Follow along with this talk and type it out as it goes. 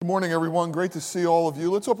morning, everyone. Great to see all of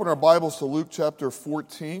you. Let's open our Bibles to Luke chapter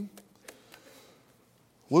 14.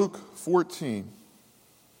 Luke 14.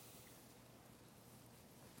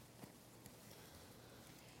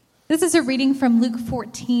 This is a reading from Luke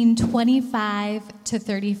 14, 25 to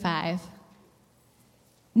 35.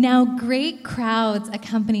 Now great crowds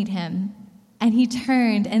accompanied him, and he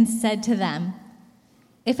turned and said to them,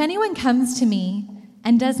 "If anyone comes to me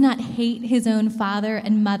and does not hate his own father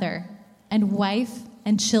and mother, and wife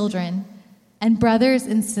and children, and brothers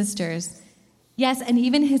and sisters, yes, and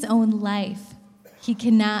even his own life, he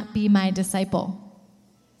cannot be my disciple.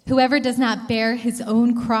 Whoever does not bear his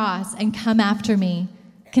own cross and come after me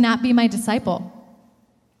cannot be my disciple.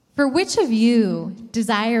 For which of you,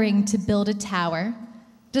 desiring to build a tower,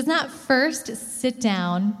 does not first sit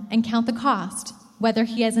down and count the cost, whether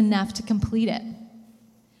he has enough to complete it?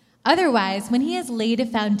 Otherwise, when he has laid a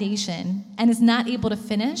foundation and is not able to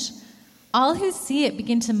finish, all who see it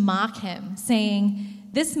begin to mock him, saying,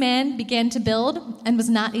 'This man began to build and was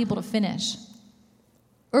not able to finish.'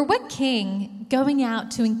 Or what king, going out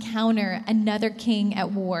to encounter another king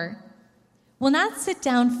at war, will not sit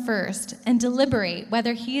down first and deliberate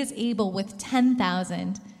whether he is able with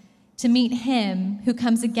 10,000 to meet him who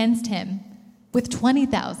comes against him with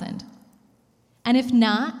 20,000? And if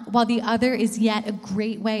not, while the other is yet a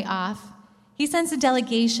great way off, he sends a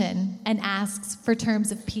delegation and asks for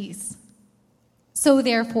terms of peace. So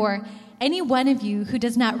therefore, any one of you who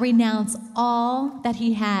does not renounce all that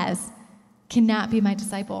he has cannot be my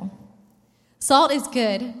disciple. Salt is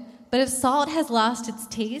good, but if salt has lost its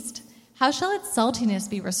taste, how shall its saltiness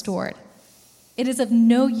be restored? It is of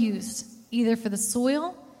no use either for the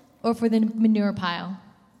soil or for the manure pile.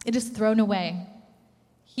 It is thrown away.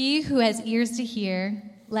 He who has ears to hear,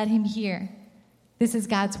 let him hear. This is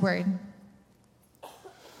God's word."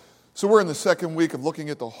 So we're in the second week of looking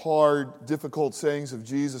at the hard, difficult sayings of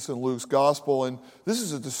Jesus in Luke's gospel, and this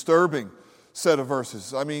is a disturbing set of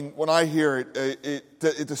verses. I mean, when I hear it,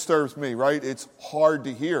 it disturbs me, right? It's hard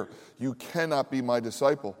to hear. You cannot be my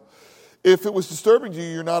disciple. If it was disturbing to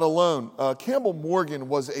you, you're not alone. Campbell Morgan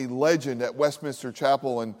was a legend at Westminster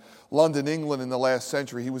Chapel in London, England in the last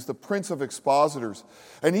century. He was the Prince of Expositors.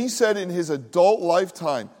 And he said in his adult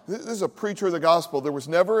lifetime, this is a preacher of the gospel, there was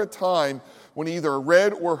never a time when he either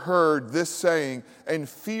read or heard this saying and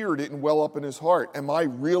fear didn't well up in his heart. Am I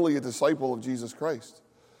really a disciple of Jesus Christ?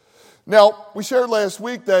 Now, we shared last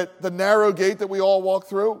week that the narrow gate that we all walk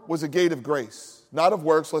through was a gate of grace, not of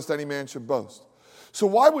works, lest any man should boast. So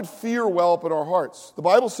why would fear well up in our hearts? The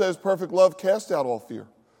Bible says perfect love casts out all fear.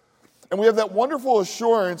 And we have that wonderful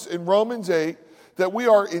assurance in Romans 8 that we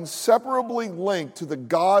are inseparably linked to the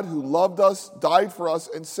God who loved us, died for us,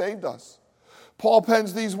 and saved us. Paul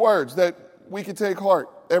pens these words that we can take heart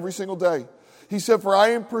every single day. He said, "For I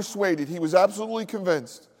am persuaded," he was absolutely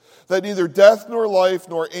convinced, "that neither death nor life,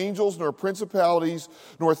 nor angels, nor principalities,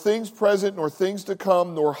 nor things present, nor things to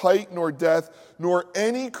come, nor height, nor depth, nor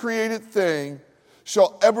any created thing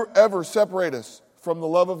shall ever separate us from the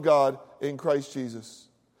love of God in Christ Jesus.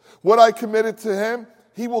 What I committed to him,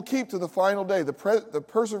 he will keep to the final day, the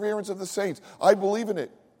perseverance of the saints." I believe in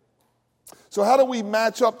it. So how do we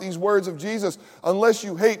match up these words of Jesus? Unless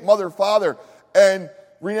you hate mother, father, and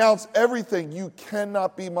renounce everything, you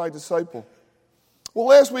cannot be my disciple. Well,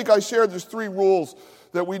 last week I shared there's 3 rules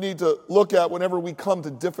that we need to look at whenever we come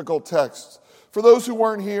to difficult texts. For those who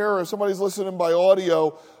weren't here or somebody's listening by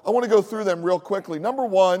audio, I want to go through them real quickly. Number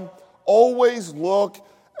 1, always look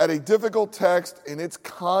at a difficult text in its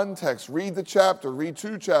context. Read the chapter, read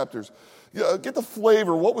 2 chapters. Get the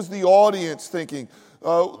flavor. What was the audience thinking?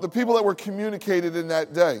 The people that were communicated in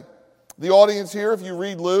that day. The audience here, if you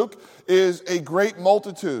read Luke, is a great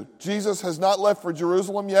multitude. Jesus has not left for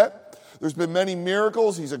Jerusalem yet. There's been many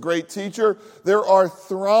miracles. He's a great teacher. There are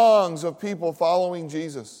throngs of people following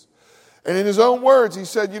Jesus. And in his own words, he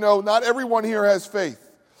said, not everyone here has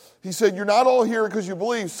faith. He said, you're not all here because you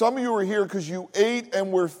believe. Some of you are here because you ate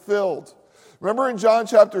and were filled. Remember in John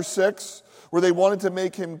chapter 6, where they wanted to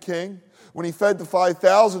make him king? When he fed the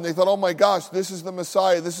 5,000, they thought, oh my gosh, this is the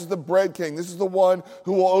Messiah. This is the bread king. This is the one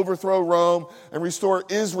who will overthrow Rome and restore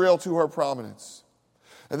Israel to her prominence.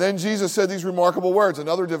 And then Jesus said these remarkable words,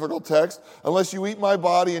 another difficult text, unless you eat my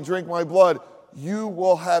body and drink my blood, you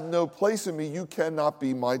will have no place in me. You cannot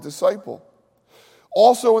be my disciple.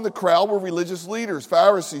 Also in the crowd were religious leaders,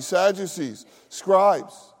 Pharisees, Sadducees,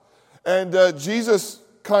 scribes. And Jesus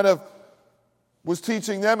kind of was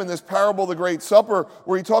teaching them in this parable, the Great Supper,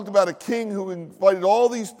 where he talked about a king who invited all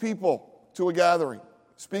these people to a gathering,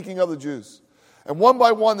 speaking of the Jews. And one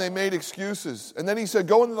by one they made excuses. And then he said,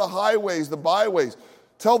 go into the highways, the byways,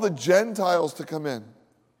 tell the Gentiles to come in.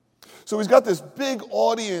 So he's got this big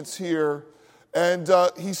audience here, and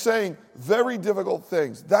he's saying very difficult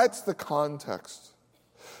things. That's the context.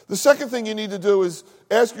 The second thing you need to do is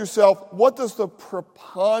ask yourself, what does the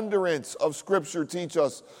preponderance of Scripture teach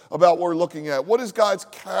us about what we're looking at? What is God's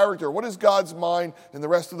character? What is God's mind and the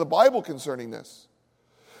rest of the Bible concerning this?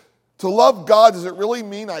 To love God, does it really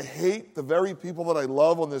mean I hate the very people that I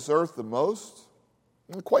love on this earth the most?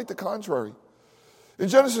 Quite the contrary. In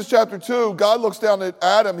Genesis chapter 2, God looks down at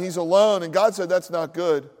Adam. He's alone, and God said, that's not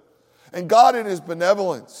good. And God, in his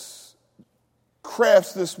benevolence,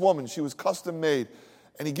 crafts this woman. She was custom made,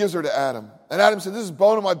 and he gives her to Adam. And Adam said, this is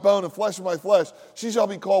bone of my bone and flesh of my flesh. She shall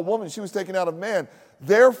be called woman. She was taken out of man.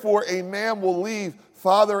 Therefore, a man will leave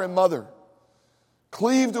father and mother,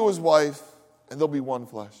 cleave to his wife, and they'll be one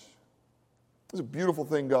flesh. It's a beautiful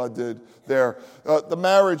thing God did there. The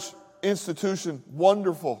marriage institution,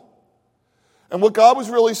 wonderful. And what God was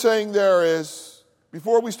really saying there is,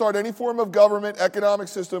 before we start any form of government, economic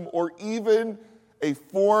system, or even a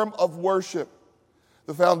form of worship,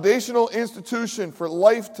 the foundational institution for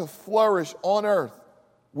life to flourish on earth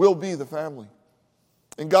will be the family.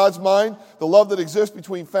 In God's mind, the love that exists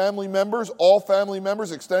between family members, all family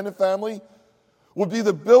members, extended family, would be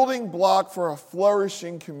the building block for a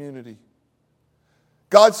flourishing community.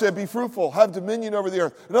 God said, be fruitful, have dominion over the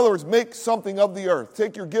earth. In other words, make something of the earth.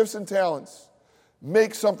 Take your gifts and talents,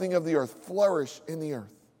 make something of the earth, flourish in the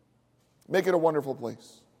earth. Make it a wonderful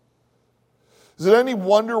place. Is it any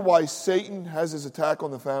wonder why Satan has his attack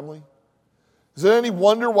on the family? Is it any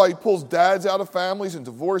wonder why he pulls dads out of families and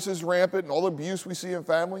divorce is rampant and all the abuse we see in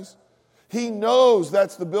families? He knows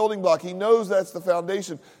that's the building block. He knows that's the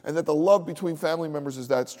foundation, and that the love between family members is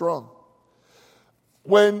that strong.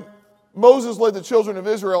 When Moses led the children of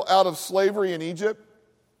Israel out of slavery in Egypt,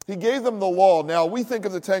 he gave them the law. Now, we think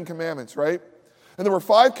of the 10 Commandments, right? And there were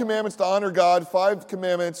 5 commandments to honor God, 5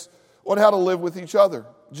 commandments on how to live with each other.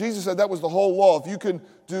 Jesus said that was the whole law. If you can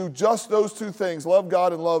do just those 2 things, love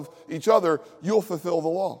God and love each other, you'll fulfill the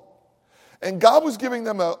law. And God was giving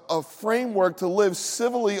them a framework to live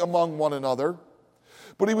civilly among one another,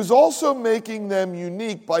 but he was also making them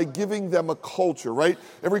unique by giving them a culture, right?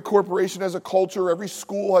 Every corporation has a culture, every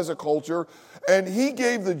school has a culture, and he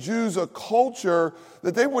gave the Jews a culture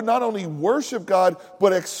that they would not only worship God,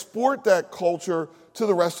 but export that culture to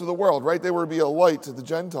the rest of the world, right? They were to be a light to the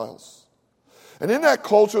Gentiles. And in that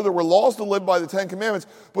culture, there were laws to live by, the 10 Commandments,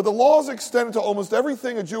 but the laws extended to almost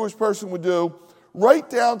everything a Jewish person would do, right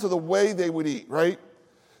down to the way they would eat, right?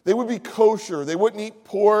 They would be kosher. They wouldn't eat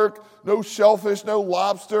pork, no shellfish, no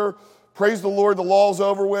lobster. Praise the Lord, the law's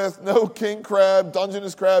over with. No king crab,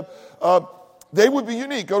 Dungeness crab. They would be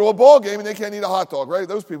unique. Go to a ball game and they can't eat a hot dog, right?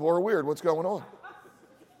 Those people are weird. What's going on?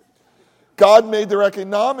 God made their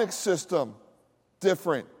economic system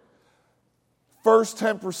different. First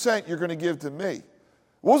 10% you're going to give to me.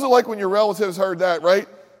 What was it like when your relatives heard that, right?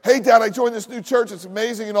 Hey, Dad, I joined this new church. It's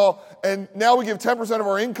amazing and all. And now we give 10% of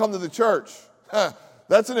our income to the church.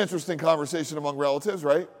 That's an interesting conversation among relatives,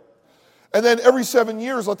 right? And then every 7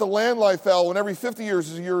 years, let the land lie fallow, and every 50 years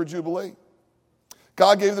is a year of Jubilee.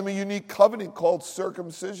 God gave them a unique covenant called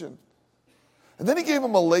circumcision. And then he gave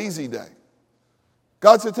them a lazy day.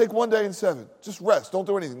 God said, take 1 day in 7. Just rest. Don't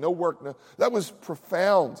do anything. No work. No. That was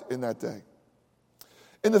profound in that day.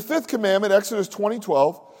 In the 5th commandment, Exodus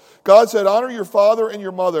 20:12, God said, honor your father and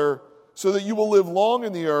your mother so that you will live long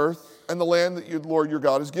in the earth and the land that your Lord your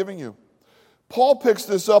God is giving you. Paul picks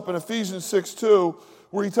this up in Ephesians 6:2,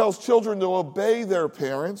 where he tells children to obey their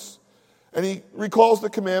parents. And he recalls the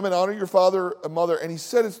commandment, honor your father and mother. And he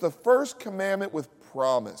said it's the first commandment with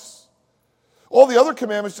promise. All the other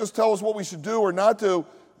commandments just tell us what we should do or not do.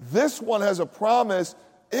 This one has a promise.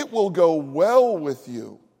 It will go well with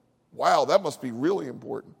you. Wow, that must be really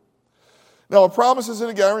important. Now, a promise isn't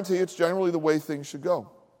a guarantee. It's generally the way things should go.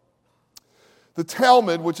 The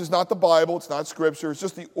Talmud, which is not the Bible, it's not Scripture, it's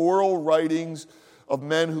just the oral writings of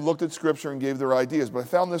men who looked at Scripture and gave their ideas. But I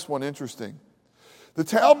found this one interesting. The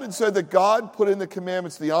Talmud said that God put in the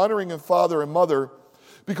commandments the honoring of father and mother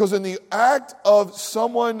because in the act of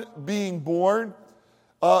someone being born,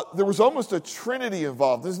 there was almost a trinity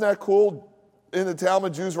involved. Isn't that cool? In the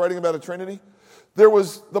Talmud, Jews writing about a trinity. There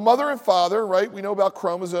was the mother and father, right? We know about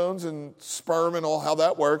chromosomes and sperm and all how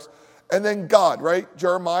that works. And then God, right?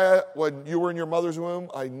 Jeremiah, when you were in your mother's womb,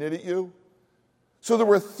 I knitted you. So there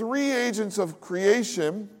were 3 agents of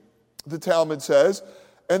creation, the Talmud says,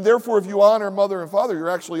 and therefore if you honor mother and father, you're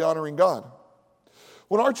actually honoring God.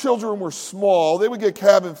 When our children were small, they would get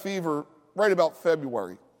cabin fever right about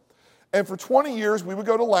February. And for 20 years, we would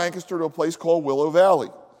go to Lancaster to a place called Willow Valley.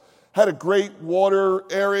 Had a great water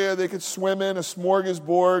area they could swim in, a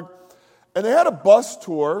smorgasbord. And they had a bus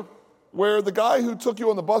tour where the guy who took you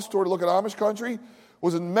on the bus tour to look at Amish country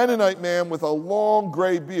was a Mennonite man with a long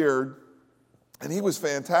gray beard, and he was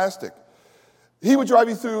fantastic. He would drive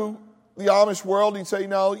you through the Amish world, and he'd say,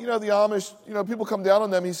 no, the Amish, people come down on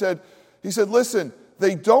them. He said, listen,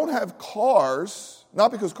 they don't have cars,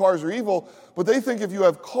 not because cars are evil, but they think if you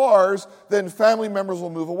have cars, then family members will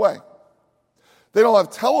move away. They don't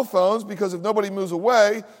have telephones because if nobody moves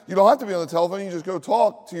away, you don't have to be on the telephone. You just go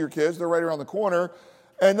talk to your kids. They're right around the corner.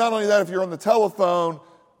 And not only that, if you're on the telephone,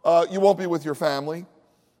 you won't be with your family.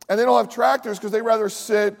 And they don't have tractors because they rather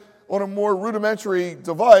sit on a more rudimentary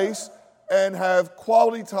device and have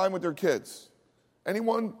quality time with their kids.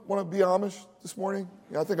 Anyone want to be Amish this morning?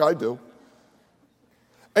 Yeah, I think I do.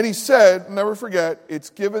 And he said, never forget, it's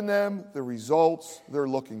given them the results they're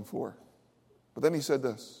looking for. But then he said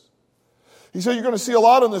this. He said, you're going to see a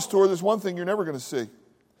lot on this tour. There's one thing you're never going to see.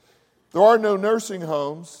 There are no nursing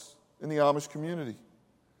homes in the Amish community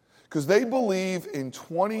because they believe in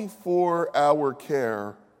 24-hour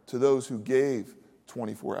care to those who gave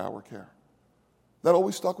 24-hour care. That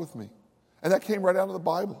always stuck with me. And that came right out of the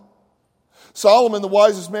Bible. Solomon, the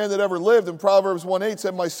wisest man that ever lived, in Proverbs 1:8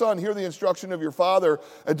 said, my son, hear the instruction of your father,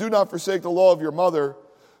 and do not forsake the law of your mother,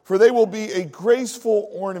 for they will be a graceful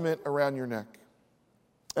ornament around your neck.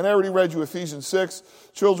 And I already read you Ephesians 6.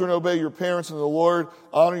 Children, obey your parents in the Lord.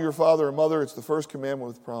 Honor your father and mother. It's the first commandment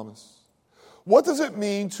with promise. What does it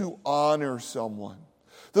mean to honor someone?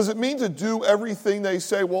 Does it mean to do everything they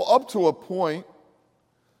say? Well, up to a point.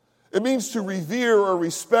 It means to revere or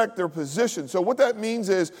respect their position. So what that means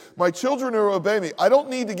is my children are obey me. I don't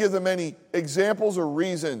need to give them any examples or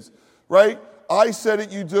reasons, right? I said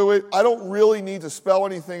it, you do it. I don't really need to spell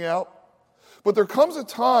anything out. But there comes a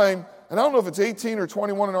time, and I don't know if it's 18 or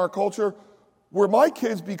 21 in our culture, where my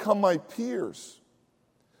kids become my peers.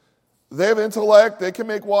 They have intellect. They can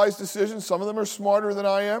make wise decisions. Some of them are smarter than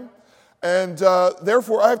I am. And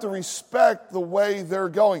therefore, I have to respect the way they're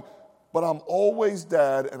going. But I'm always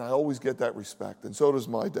dad, and I always get that respect. And so does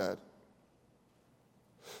my dad.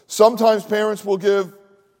 Sometimes parents will give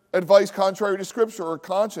advice contrary to Scripture or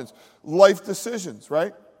conscience, life decisions,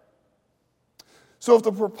 right? So if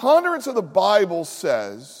the preponderance of the Bible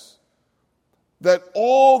says that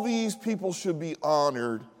all these people should be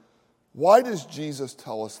honored, why does Jesus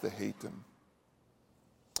tell us to hate them?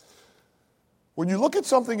 When you look at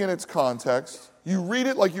something in its context, you read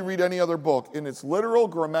it like you read any other book, in its literal,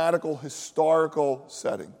 grammatical, historical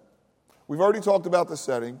setting. We've already talked about the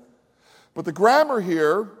setting, but the grammar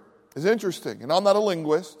here is interesting, and I'm not a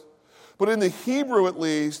linguist, but in the Hebrew at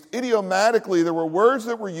least, idiomatically, there were words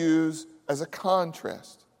that were used as a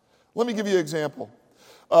contrast. Let me give you an example.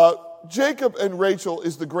 Jacob and Rachel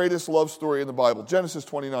is the greatest love story in the Bible. Genesis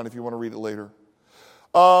 29, if you want to read it later.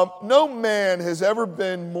 No man has ever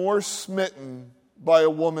been more smitten by a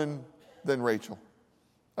woman than Rachel.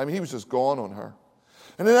 I mean, he was just gone on her.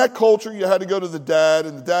 And in that culture, you had to go to the dad,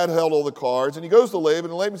 and the dad held all the cards. And he goes to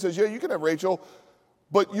Laban, and Laban says, yeah, you can have Rachel,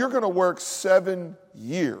 but you're going to work 7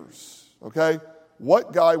 years, okay?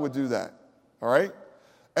 What guy would do that, all right?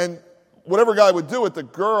 And whatever guy would do it, the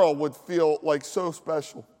girl would feel like so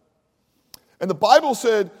special. And the Bible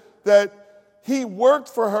said that he worked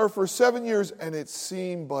for her for 7 years, and it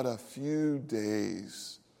seemed but a few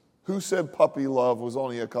days. Who said puppy love was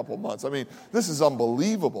only a couple months? I mean, this is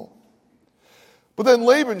unbelievable. But then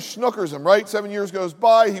Laban schnookers him, right? 7 years goes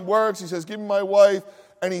by, he works, he says, give me my wife,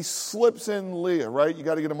 and he slips in Leah, right? You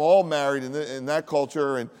got to get them all married in that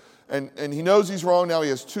culture, and he knows he's wrong. Now he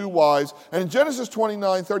has 2 wives. And in Genesis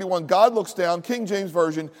 29:31, God looks down, King James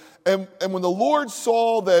Version, and when the Lord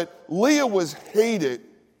saw that Leah was hated,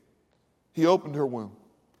 he opened her womb.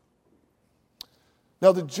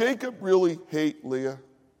 Now, did Jacob really hate Leah?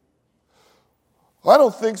 I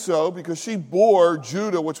don't think so, because she bore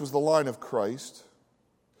Judah, which was the line of Christ.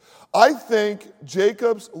 I think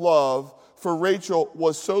Jacob's love for Rachel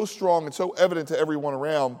was so strong and so evident to everyone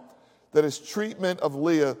around that his treatment of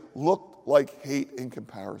Leah looked like hate in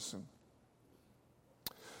comparison.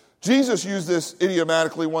 Jesus used this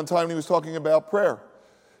idiomatically one time when he was talking about prayer.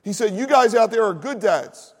 He said, you guys out there are good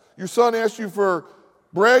dads. Your son asked you for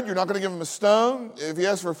bread, you're not going to give him a stone. If he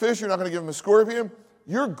asks for fish, you're not going to give him a scorpion.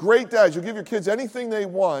 You're great dads. You'll give your kids anything they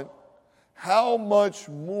want. How much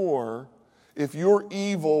more, if you're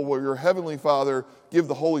evil, will your heavenly Father give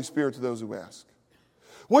the Holy Spirit to those who ask?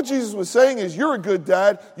 What Jesus was saying is, you're a good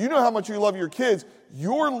dad. You know how much you love your kids.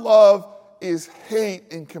 Your love is hate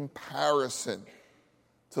in comparison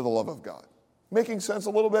to the love of God. Making sense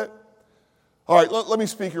a little bit? All right, let me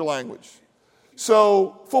speak your language.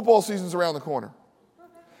 So, football season's around the corner.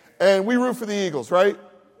 And we root for the Eagles, right?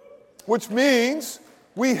 Which means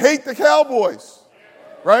we hate the Cowboys,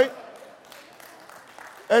 right?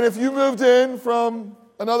 And if you moved in from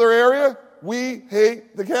another area, we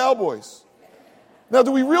hate the Cowboys. Now,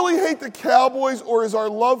 do we really hate the Cowboys, or is our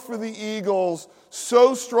love for the Eagles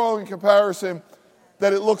so strong in comparison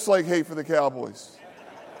that it looks like hate for the Cowboys?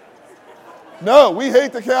 No, we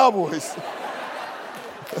hate the Cowboys.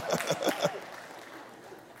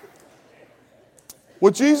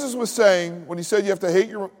 What Jesus was saying when he said you have to hate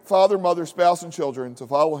your father, mother, spouse, and children to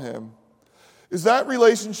follow him is that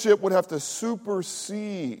relationship would have to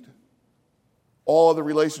supersede all other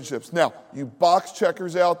relationships. Now, you box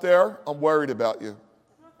checkers out there, I'm worried about you.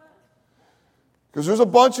 Because there's a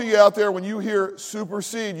bunch of you out there, when you hear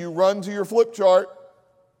supersede, you run to your flip chart.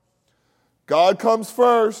 God comes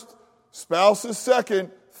first, spouse is second,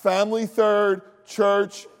 family third,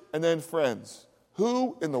 church, and then friends.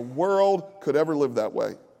 Who in the world could ever live that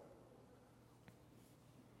way?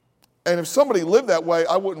 And if somebody lived that way,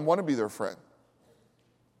 I wouldn't want to be their friend.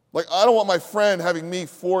 Like, I don't want my friend having me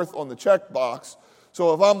fourth on the checkbox.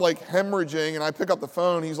 So if I'm like hemorrhaging and I pick up the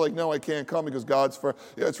phone, he's like, no, I can't come because God's first.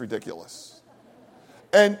 Yeah, it's ridiculous.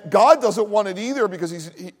 And God doesn't want it either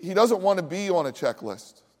because he doesn't want to be on a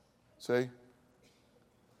checklist. See?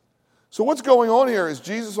 So what's going on here? Is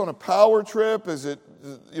Jesus on a power trip? Is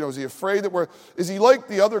he afraid that is he like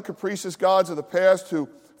the other capricious gods of the past who,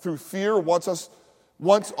 through fear, wants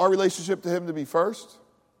our relationship to him to be first?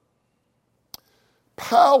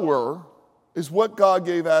 Power is what God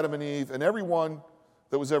gave Adam and Eve and everyone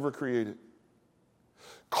that was ever created.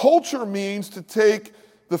 Culture means to take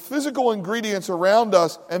the physical ingredients around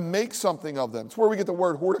us and make something of them. It's where we get the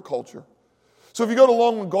word horticulture. So if you go to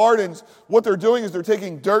Longwood Gardens, what they're doing is they're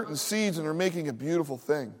taking dirt and seeds and they're making a beautiful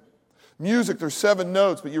thing. Music, there's 7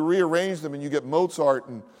 notes, but you rearrange them and you get Mozart,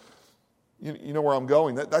 and you know where I'm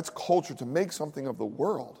going. That's culture, to make something of the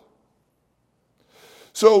world.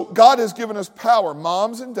 So God has given us power.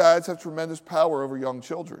 Moms and dads have tremendous power over young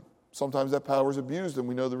children. Sometimes that power is abused and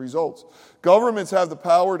we know the results. Governments have the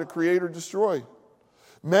power to create or destroy.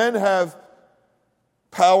 Men have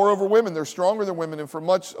power over women. They're stronger than women, and for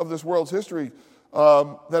much of this world's history,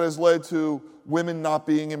 that has led to women not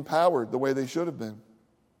being empowered the way they should have been.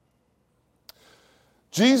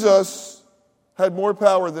 Jesus had more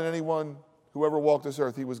power than anyone who ever walked this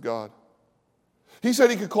earth. He was God. He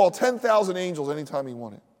said he could call 10,000 angels anytime he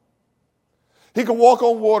wanted. He could walk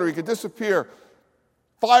on water. He could disappear.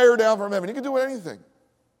 Fire down from heaven. He could do anything.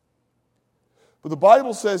 But the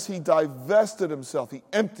Bible says he divested himself. He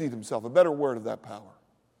emptied himself, a better word of that power.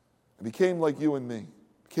 And became like you and me.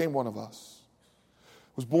 Became one of us.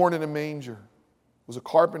 Was born in a manger. Was a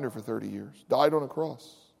carpenter for 30 years. Died on a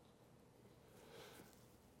cross.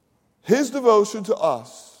 His devotion to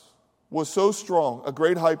us was so strong, a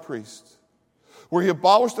great high priest, where he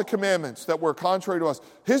abolished the commandments that were contrary to us.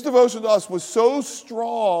 His devotion to us was so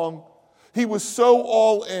strong, he was so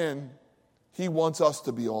all in, he wants us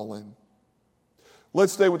to be all in.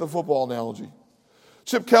 Let's stay with the football analogy.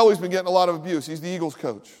 Chip Kelly's been getting a lot of abuse. He's the Eagles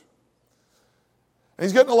coach. And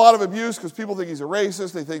he's getting a lot of abuse because people think he's a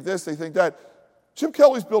racist, they think this, they think that. Chip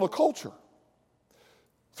Kelly's built a culture.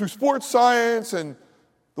 Through sports science and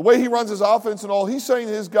the way he runs his offense and all, he's saying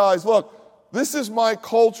to his guys, look, this is my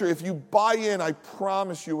culture. If you buy in, I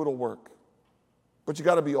promise you it'll work. But you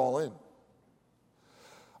got to be all in.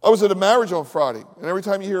 I was at a marriage on Friday, and every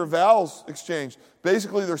time you hear vows exchanged,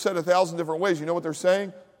 basically they're said 1,000 different ways. You know what they're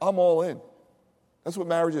saying? I'm all in. That's what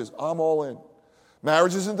marriage is. I'm all in.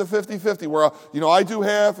 Marriage isn't the 50-50 where, I do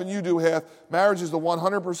half and you do half. Marriage is the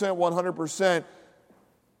 100%,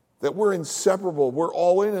 that we're inseparable. We're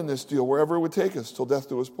all in this deal, wherever it would take us, till death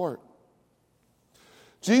do us part.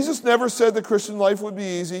 Jesus never said the Christian life would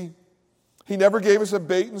be easy. He never gave us a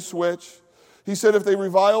bait and switch. He said, if they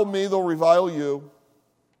revile me, they'll revile you.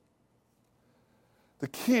 The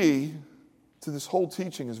key to this whole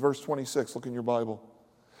teaching is verse 26. Look in your Bible.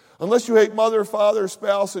 Unless you hate mother, father,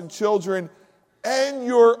 spouse, and children, and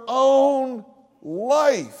your own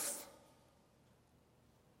life,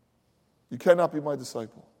 you cannot be my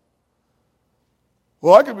disciple.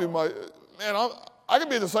 Well, I could be I could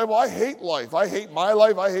be a disciple. I hate life. I hate my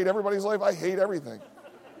life. I hate everybody's life. I hate everything.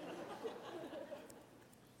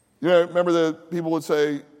 Remember the people would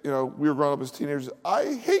say, we were growing up as teenagers,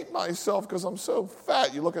 I hate myself because I'm so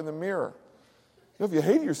fat. You look in the mirror. If you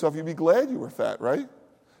hated yourself, you'd be glad you were fat, right?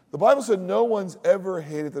 The Bible said no one's ever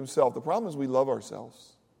hated themselves. The problem is we love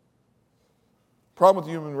ourselves. The problem with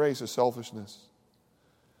the human race is selfishness.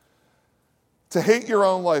 To hate your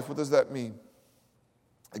own life, what does that mean?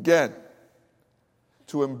 Again,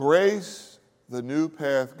 to embrace the new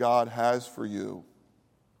path God has for you.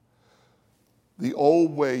 The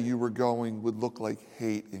old way you were going would look like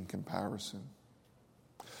hate in comparison.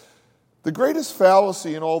 The greatest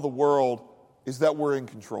fallacy in all the world is that we're in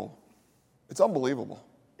control. It's unbelievable.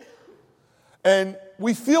 And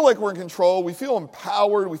we feel like we're in control. We feel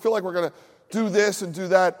empowered. We feel like we're going to do this and do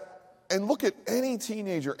that. And look at any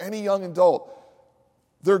teenager, any young adult.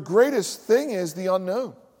 Their greatest thing is the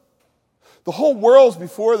unknown. The whole world's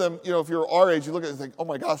before them. You know, if you're our age, you look at it and think, oh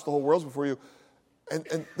my gosh, the whole world's before you. And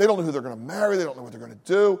they don't know who they're going to marry. They don't know what they're going to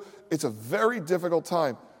do. It's a very difficult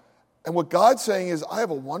time. And what God's saying is, I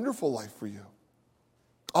have a wonderful life for you.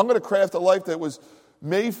 I'm going to craft a life that was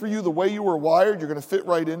made for you the way you were wired. You're going to fit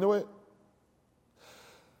right into it.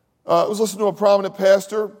 I was listening to a prominent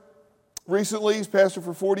pastor recently. He's pastored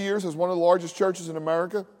for 40 years, has one of the largest churches in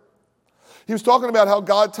America. He was talking about how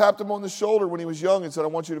God tapped him on the shoulder when he was young and said, I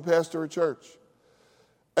want you to pastor a church.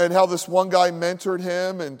 And how this one guy mentored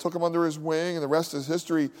him and took him under his wing, and the rest is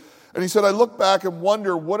history. And he said, I look back and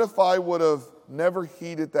wonder, what if I would have never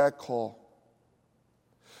heeded that call?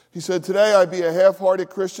 He said, today I'd be a half-hearted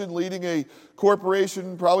Christian leading a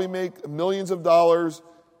corporation, probably make millions of dollars,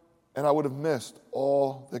 and I would have missed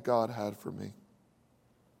all that God had for me.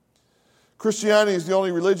 Christianity is the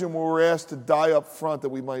only religion where we're asked to die up front that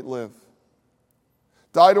we might live.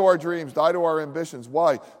 Die to our dreams, die to our ambitions.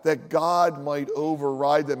 Why? That God might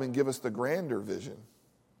override them and give us the grander vision.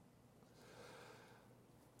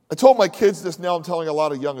 I told my kids this, now I'm telling a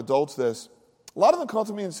lot of young adults this. A lot of them come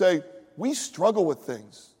to me and say, we struggle with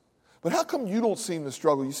things. But how come you don't seem to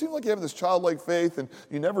struggle? You seem like you have this childlike faith and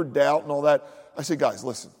you never doubt and all that. I say, guys,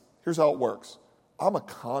 listen, here's how it works. I'm a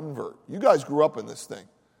convert. You guys grew up in this thing.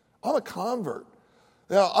 I'm a convert.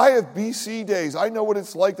 Now, I have BC days. I know what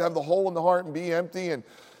it's like to have the hole in the heart and be empty and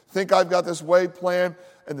think I've got this way planned.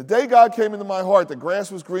 And the day God came into my heart, the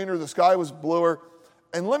grass was greener, the sky was bluer.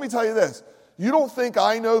 And let me tell you this. You don't think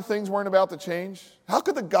I know things weren't about to change? How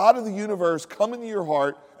could the God of the universe come into your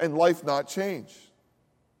heart and life not change?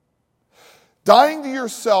 Dying to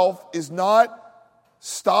yourself is not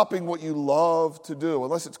stopping what you love to do,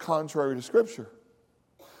 unless it's contrary to Scripture.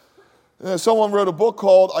 Someone wrote a book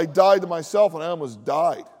called I Died to Myself and I Almost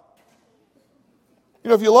Died. You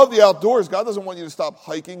know, if you love the outdoors, God doesn't want you to stop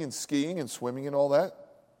hiking and skiing and swimming and all that.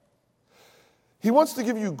 He wants to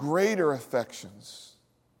give you greater affections,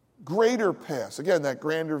 greater paths. Again, that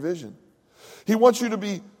grander vision. He wants you to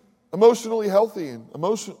be emotionally healthy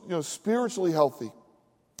and spiritually healthy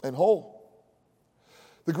and whole.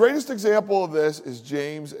 The greatest example of this is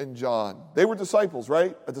James and John. They were disciples,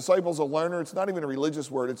 right? A disciple's a learner. It's not even a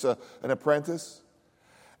religious word. It's an apprentice.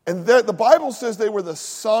 And the Bible says they were the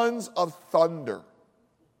sons of thunder.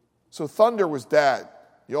 So thunder was dad.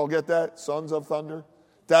 You all get that? Sons of thunder?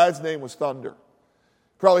 Dad's name was Thunder.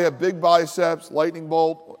 Probably had big biceps, lightning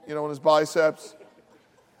bolt, in his biceps.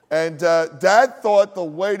 And Dad thought the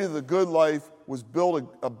way to the good life was build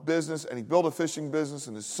a business, and he built a fishing business,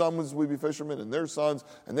 and his sons would be fishermen, and their sons,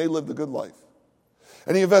 and they lived the good life.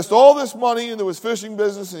 And he invested all this money into his fishing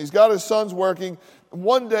business, and he's got his sons working. And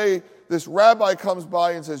one day, this rabbi comes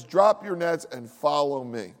by and says, drop your nets and follow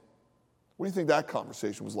me. What do you think that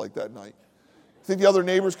conversation was like that night? You think the other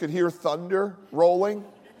neighbors could hear thunder rolling?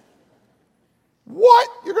 What?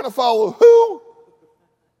 You're going to follow who?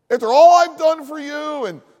 After all I've done for you,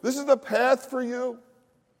 and this is the path for you?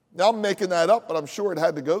 Now I'm making that up, but I'm sure it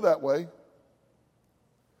had to go that way.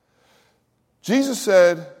 Jesus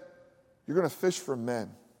said, you're going to fish for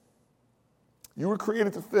men. You were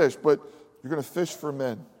created to fish, but you're going to fish for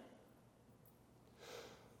men.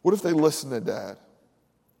 What if they listened to Dad?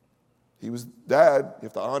 He was Dad. You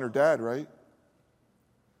have to honor Dad, right?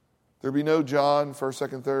 There'd be no John, 1st,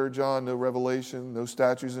 2nd, 3rd John, no Revelation, no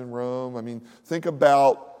statues in Rome. I mean, think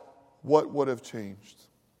about what would have changed.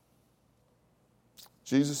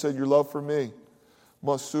 Jesus said, your love for me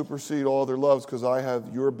must supersede all other loves because I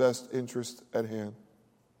have your best interest at hand.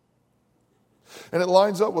 And it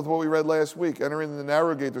lines up with what we read last week. Entering the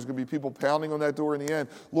narrow gate, there's going to be people pounding on that door in the end.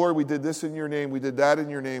 Lord, we did this in your name. We did that in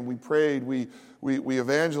your name. We prayed. We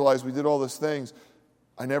evangelized. We did all those things.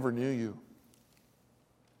 I never knew you.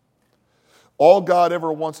 All God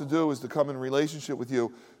ever wants to do is to come in relationship with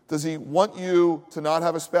you. Does he want you to not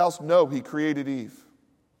have a spouse? No, he created Eve.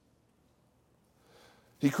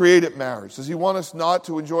 He created marriage. Does he want us not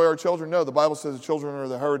to enjoy our children? No, the Bible says the children are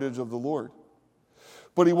the heritage of the Lord.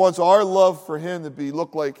 But he wants our love for him to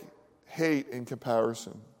look like hate in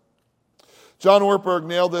comparison. John Ortberg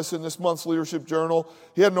nailed this in this month's Leadership Journal.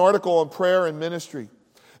 He had an article on prayer and ministry.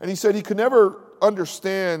 And he said he could never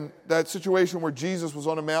understand that situation where Jesus was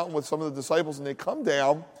on a mountain with some of the disciples and they come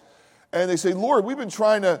down and they say, Lord, we've been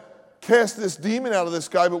trying to cast this demon out of this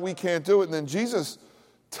guy, but we can't do it. And then Jesus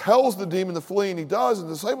tells the demon to flee, and he does, and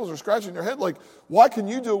the disciples are scratching their head like, why can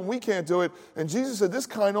you do it and we can't do it? And Jesus said, this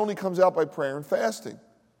kind only comes out by prayer and fasting.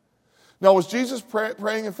 Now, was Jesus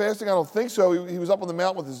praying and fasting? I don't think so. He was up on the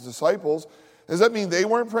mountain with his disciples. Does that mean they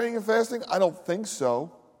weren't praying and fasting? I don't think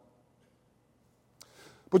so.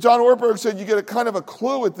 But John Ortberg said you get a kind of a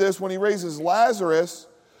clue at this when he raises Lazarus,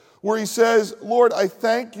 where he says, Lord, I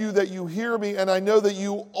thank you that you hear me, and I know that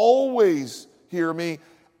you always hear me.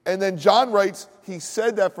 And then John writes, he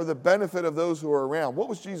said that for the benefit of those who are around. What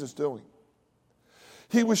was Jesus doing?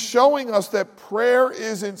 He was showing us that prayer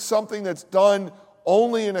isn't something that's done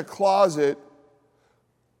only in a closet,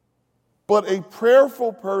 but a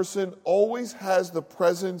prayerful person always has the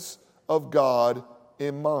presence of God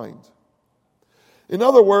in mind. In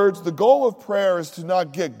other words, the goal of prayer is to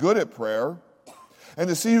not get good at prayer and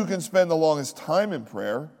to see who can spend the longest time in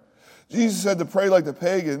prayer. Jesus said to pray like the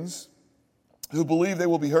pagans who believe they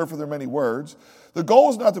will be heard for their many words. The goal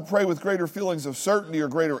is not to pray with greater feelings of certainty or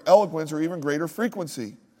greater eloquence or even greater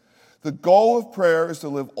frequency. The goal of prayer is to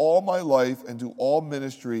live all my life and do all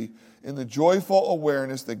ministry in the joyful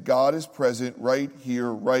awareness that God is present right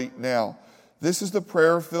here, right now. This is the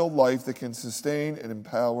prayer-filled life that can sustain and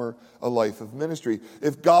empower a life of ministry.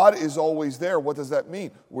 If God is always there, what does that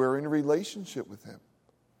mean? We're in a relationship with him.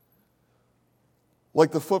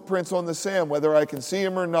 Like the footprints on the sand, whether I can see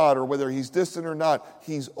him or not, or whether he's distant or not,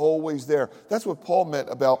 he's always there. That's what Paul meant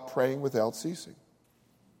about praying without ceasing.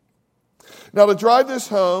 Now, to drive this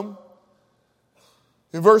home,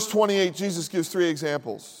 in verse 28, Jesus gives three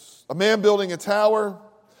examples. A man building a tower.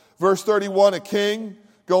 Verse 31, a king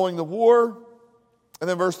going to war. And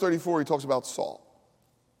then verse 34, he talks about Saul.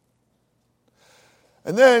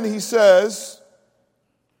 And then he says,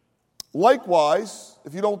 likewise,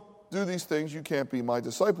 if you don't do these things, you can't be my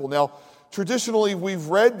disciple. Now, traditionally, we've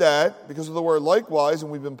read that because of the word likewise,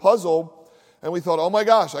 and we've been puzzled, and we thought, oh my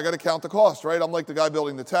gosh, I got to count the cost, right? I'm like the guy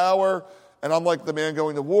building the tower, and I'm like the man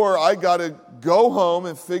going to war. I got to go home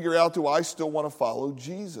and figure out, do I still want to follow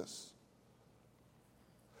Jesus?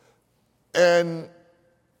 And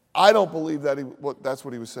I don't believe that that's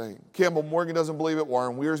what he was saying. Campbell Morgan doesn't believe it.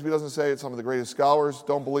 Warren Wiersbe doesn't say it. Some of the greatest scholars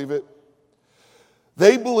don't believe it.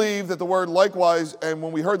 They believe that the word likewise, and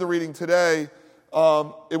when we heard the reading today,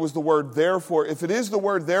 it was the word therefore. If it is the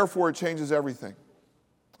word therefore, it changes everything.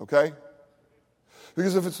 Okay?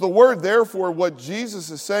 Because if it's the word therefore, what Jesus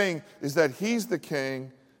is saying is that he's the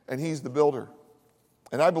king and he's the builder.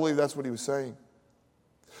 And I believe that's what he was saying.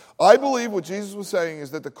 I believe what Jesus was saying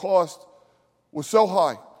is that the cost was so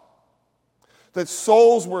high, that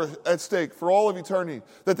souls were at stake for all of eternity,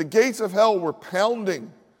 that the gates of hell were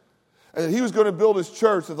pounding, and that he was going to build his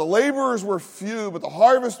church, that the laborers were few, but the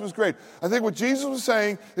harvest was great. I think what Jesus was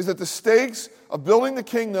saying is that the stakes of building the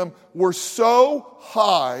kingdom were so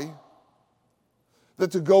high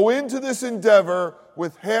that to go into this endeavor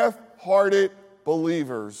with half-hearted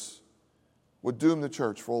believers would doom the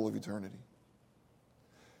church for all of eternity.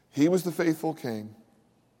 He was the faithful king.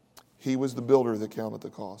 He was the builder that counted the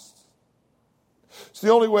costs. It's the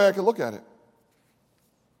only way I can look at it.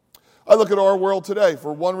 I look at our world today.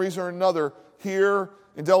 For one reason or another, here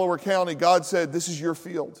in Delaware County, God said, this is your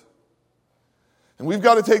field. And we've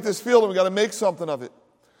got to take this field and we've got to make something of it.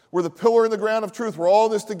 We're the pillar in the ground of truth. We're all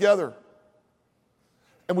in this together.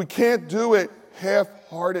 And we can't do it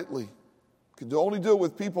half-heartedly. We can only do it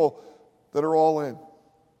with people that are all in.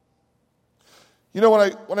 You know,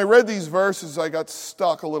 when I read these verses, I got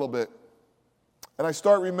stuck a little bit. And I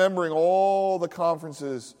start remembering all the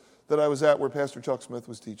conferences that I was at where Pastor Chuck Smith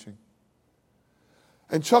was teaching.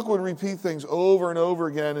 And Chuck would repeat things over and over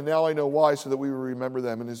again, and now I know why, so that we would remember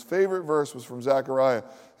them. And his favorite verse was from Zechariah.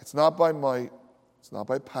 It's not by might, it's not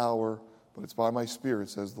by power, but it's by my spirit,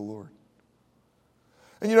 says the Lord.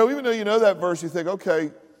 And you know, even though you know that verse, you think,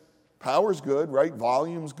 okay, power's good, right?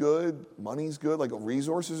 Volume's good, money's good, like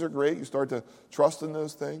resources are great. You start to trust in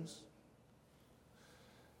those things.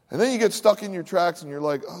 And then you get stuck in your tracks and you're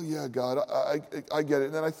like, oh yeah, God, I get it.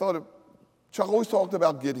 And then I thought, Chuck always talked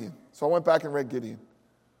about Gideon. So I went back and read Gideon.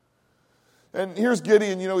 And here's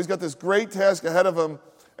Gideon, you know, he's got this great task ahead of him,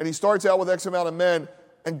 and he starts out with X amount of men,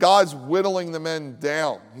 and God's whittling the men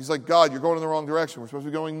down. He's like, God, you're going in the wrong direction. We're supposed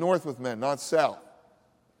to be going north with men, not south.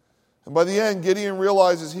 And by the end, Gideon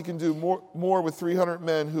realizes he can do more with 300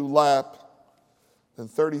 men who lap than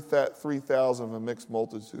 33,000 of a mixed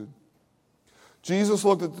multitude. Jesus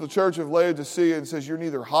looked at the church of Laodicea and says, you're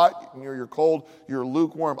neither hot nor you're cold, you're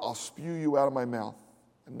lukewarm. I'll spew you out of my mouth.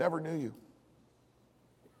 I never knew you.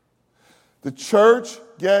 The church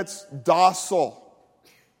gets docile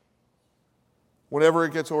whenever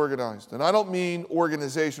it gets organized. And I don't mean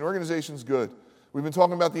organization. Organization's good. We've been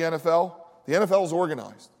talking about the NFL. The NFL is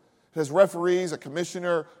organized. It has referees, a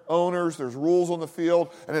commissioner, owners, there's rules on the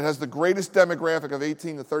field, and it has the greatest demographic of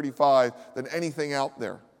 18 to 35 than anything out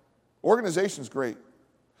there. Organization's great.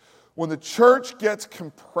 When the church gets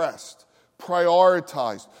compressed,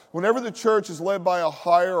 prioritized, whenever the church is led by a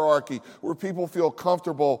hierarchy where people feel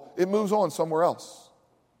comfortable, it moves on somewhere else.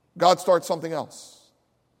 God starts something else.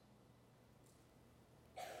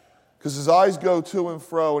 Because his eyes go to and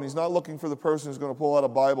fro, and he's not looking for the person who's going to pull out a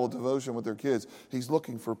Bible devotion with their kids. He's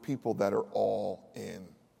looking for people that are all in,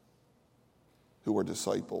 who are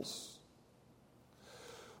disciples.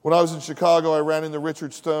 When I was in Chicago, I ran into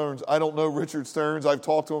Richard Stearns. I don't know Richard Stearns. I've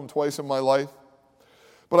talked to him twice in my life.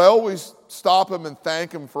 But I always stop him and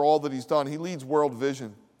thank him for all that he's done. He leads World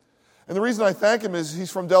Vision. And the reason I thank him is he's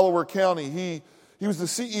from Delaware County. He was the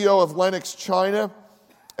CEO of Lenox China,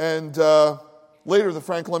 and later the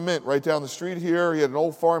Franklin Mint right down the street here. He had an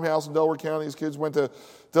old farmhouse in Delaware County. His kids went to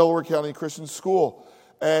Delaware County Christian School.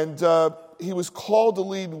 And he was called to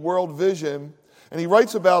lead World Vision. And he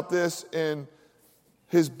writes about this in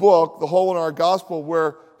his book, The Hole in Our Gospel,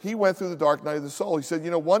 where he went through the dark night of the soul. He said,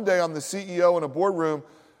 one day I'm the CEO in a boardroom,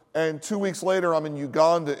 and 2 weeks later I'm in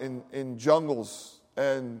Uganda in jungles.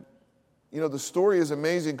 And, the story is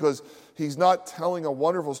amazing because he's not telling a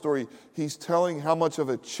wonderful story. He's telling how much of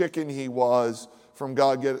a chicken he was from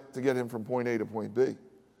God to get him from point A to point B.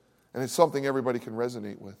 And it's something everybody can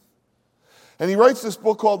resonate with. And he writes this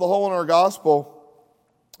book called The Hole in Our Gospel.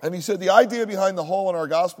 And he said the idea behind the hole in our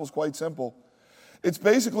gospel is quite simple. It's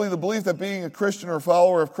basically the belief that being a Christian or a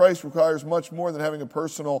follower of Christ requires much more than having a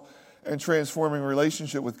personal and transforming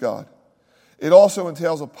relationship with God. It also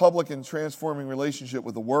entails a public and transforming relationship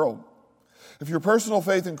with the world. If your personal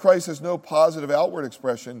faith in Christ has no positive outward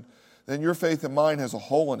expression, then your faith in mine has a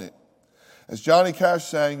hole in it. As Johnny Cash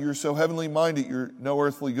sang, you're so heavenly minded, you're no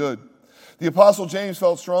earthly good. The Apostle James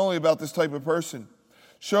felt strongly about this type of person.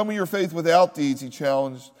 Show me your faith without deeds, he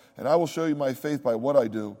challenged, and I will show you my faith by what I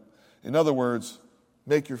do. In other words,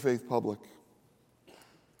 make your faith public.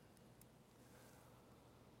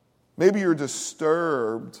 Maybe you're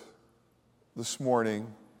disturbed this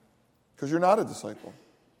morning because you're not a disciple.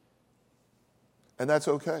 And that's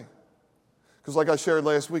okay. Because like I shared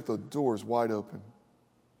last week, the door is wide open.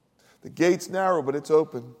 The gate's narrow, but it's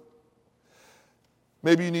open.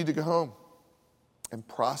 Maybe you need to go home and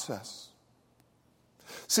process.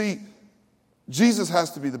 See, Jesus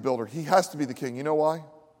has to be the builder. He has to be the king. You know why?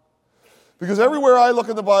 Because everywhere I look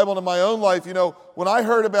in the Bible and in my own life, when I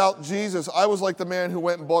heard about Jesus, I was like the man who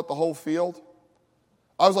went and bought the whole field.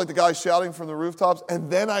 I was like the guy shouting from the rooftops,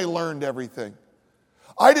 and then I learned everything.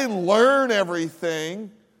 I didn't learn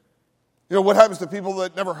everything. What happens to people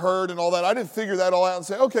that never heard and all that? I didn't figure that all out and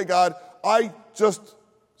say, okay, God, I just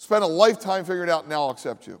spent a lifetime figuring it out, now I'll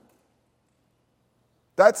accept you.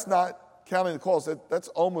 That's not counting the cost. That's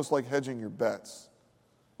almost like hedging your bets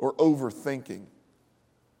or overthinking.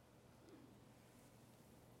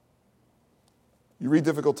 You read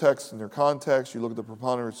difficult texts in their context, you look at the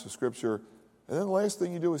preponderance of Scripture, and then the last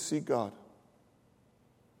thing you do is seek God.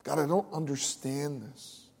 God, I don't understand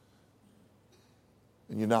this.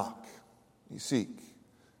 And you knock, you seek,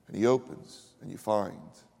 and he opens, and you find.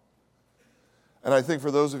 And I think for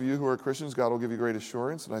those of you who are Christians, God will give you great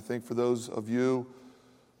assurance. And I think for those of you,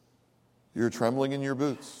 you're trembling in your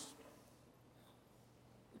boots.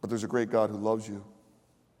 But there's a great God who loves you.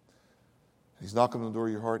 He's knocking on the door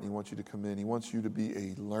of your heart, and he wants you to come in. He wants you to be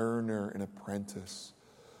a learner, an apprentice.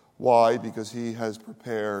 Why? Because he has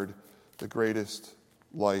prepared the greatest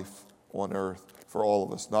life on earth for all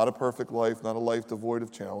of us. Not a perfect life, not a life devoid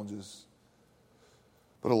of challenges,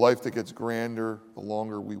 but a life that gets grander the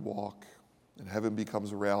longer we walk. And heaven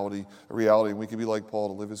becomes a reality, and we can be like Paul,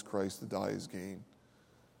 to live as Christ, to die as gain.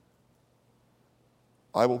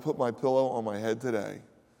 I will put my pillow on my head today,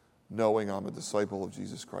 knowing I'm a disciple of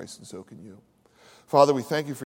Jesus Christ, and so can you. Father, we thank you for